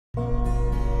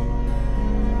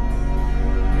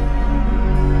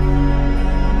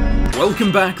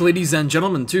Welcome back, ladies and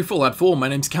gentlemen, to Fallout 4. My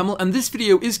name's Camel, and this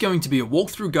video is going to be a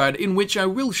walkthrough guide in which I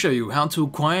will show you how to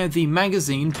acquire the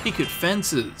magazine Picket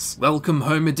Fences, Welcome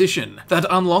Home Edition, that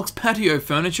unlocks patio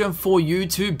furniture for you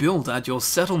to build at your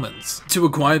settlements. To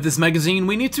acquire this magazine,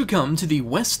 we need to come to the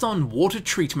Weston Water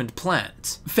Treatment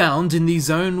Plant, found in the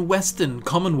Zone Western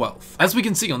Commonwealth. As we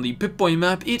can see on the Pip-Boy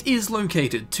map, it is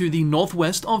located to the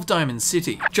northwest of Diamond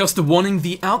City. Just a warning,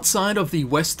 the outside of the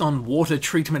Weston Water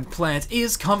Treatment Plant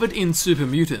is covered in super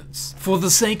mutants. For the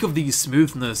sake of the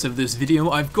smoothness of this video,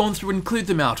 I've gone through and cleared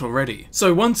them out already.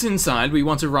 So once inside, we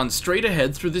want to run straight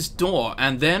ahead through this door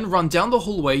and then run down the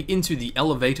hallway into the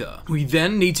elevator. We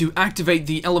then need to activate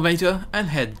the elevator and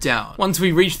head down. Once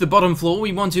we reach the bottom floor,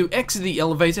 we want to exit the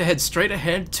elevator, head straight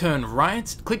ahead, turn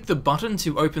right, click the button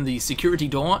to open the security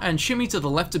door and shimmy to the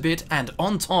left a bit, and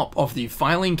on top of the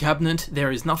filing cabinet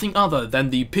there is nothing other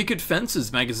than the Picket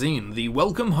Fences magazine, the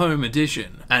Welcome Home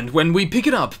Edition. And when we pick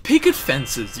it up, Picket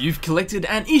Fences, you've collected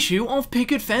an issue of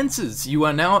Picket Fences. You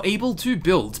are now able to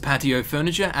build patio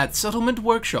furniture at settlement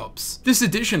workshops. This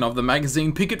edition of the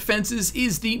magazine Picket Fences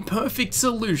is the perfect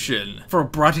solution for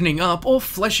brightening up or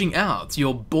fleshing out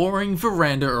your boring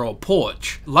veranda or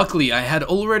porch. Luckily, I had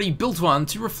already built one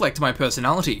to reflect my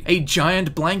personality, a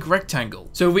giant blank rectangle.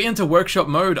 So if we enter workshop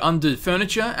mode under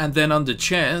furniture and then under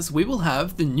chairs, we will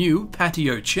have the new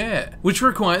patio chair, which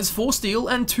requires 4 steel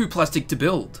and 2 plastic to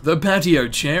build. The patio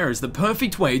chair is the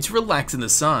perfect way to relax in the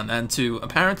sun and to,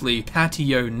 apparently,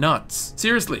 patio nuts.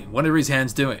 Seriously, what are his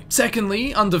hands doing?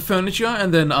 Secondly, under furniture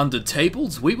and then under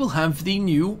tables, we will have the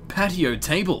new patio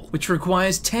table, which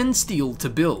requires 10 steel to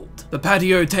build. The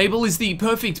patio table is the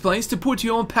perfect place to put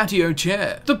your patio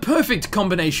chair. The perfect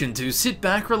combination to sit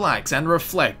back, relax, and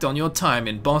reflect on your time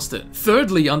in Boston.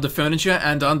 Thirdly, under furniture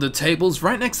and under tables,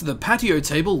 right next to the patio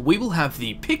table, we will have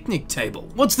the picnic table.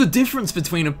 What's the difference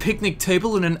between a picnic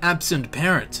table and an absent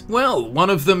parent? Well, one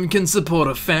of them can support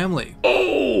a family.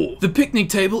 Oh! The picnic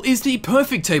table is the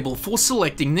perfect table for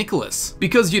selecting Nicholas.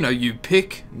 Because, you know, you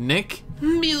pick Nick.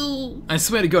 I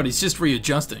swear to God, he's just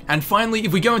readjusting. And finally,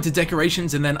 if we go into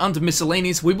decorations and then under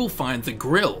miscellaneous, we will find the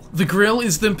grill. The grill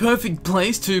is the perfect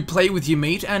place to play with your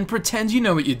meat and pretend you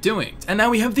know what you're doing. And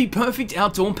now we have the perfect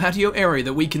outdoor patio area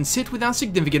that we can sit with our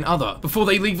significant other before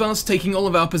they leave us, taking all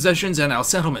of our possessions and our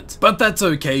settlement. But that's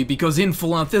okay, because in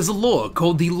Fallout there's a law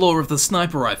called the law of the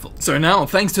sniper rifle. So now,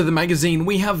 thanks to the magazine,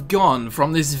 we have gone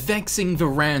from this vexing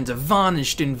veranda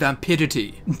varnished in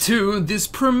vapidity to this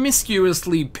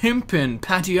promiscuously pimpin'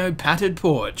 patio padded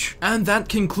porch. And that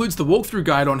concludes the walkthrough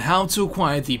guide on how to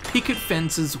acquire the Picket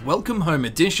Fences Welcome Home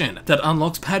Edition that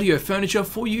unlocks patio furniture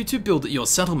for you to build at your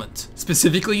settlement.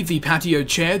 Specifically, the patio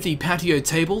chair, the patio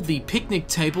table, the picnic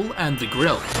table, and the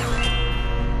grill.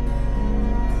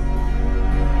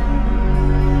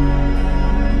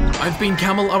 I've been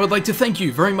Camel. I would like to thank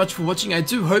you very much for watching. I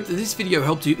do hope that this video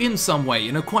helped you in some way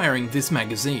in acquiring this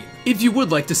magazine. If you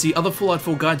would like to see other Fallout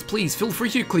 4 guides, please feel free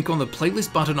to click on the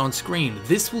playlist button on screen.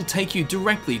 This will take you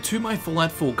directly to my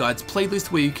Fallout 4 guides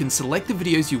playlist where you can select the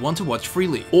videos you want to watch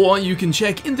freely. Or you can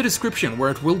check in the description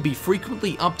where it will be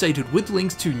frequently updated with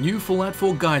links to new Fallout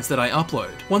 4 guides that I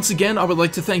upload. Once again, I would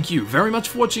like to thank you very much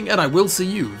for watching, and I will see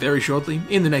you very shortly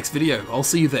in the next video. I'll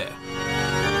see you there.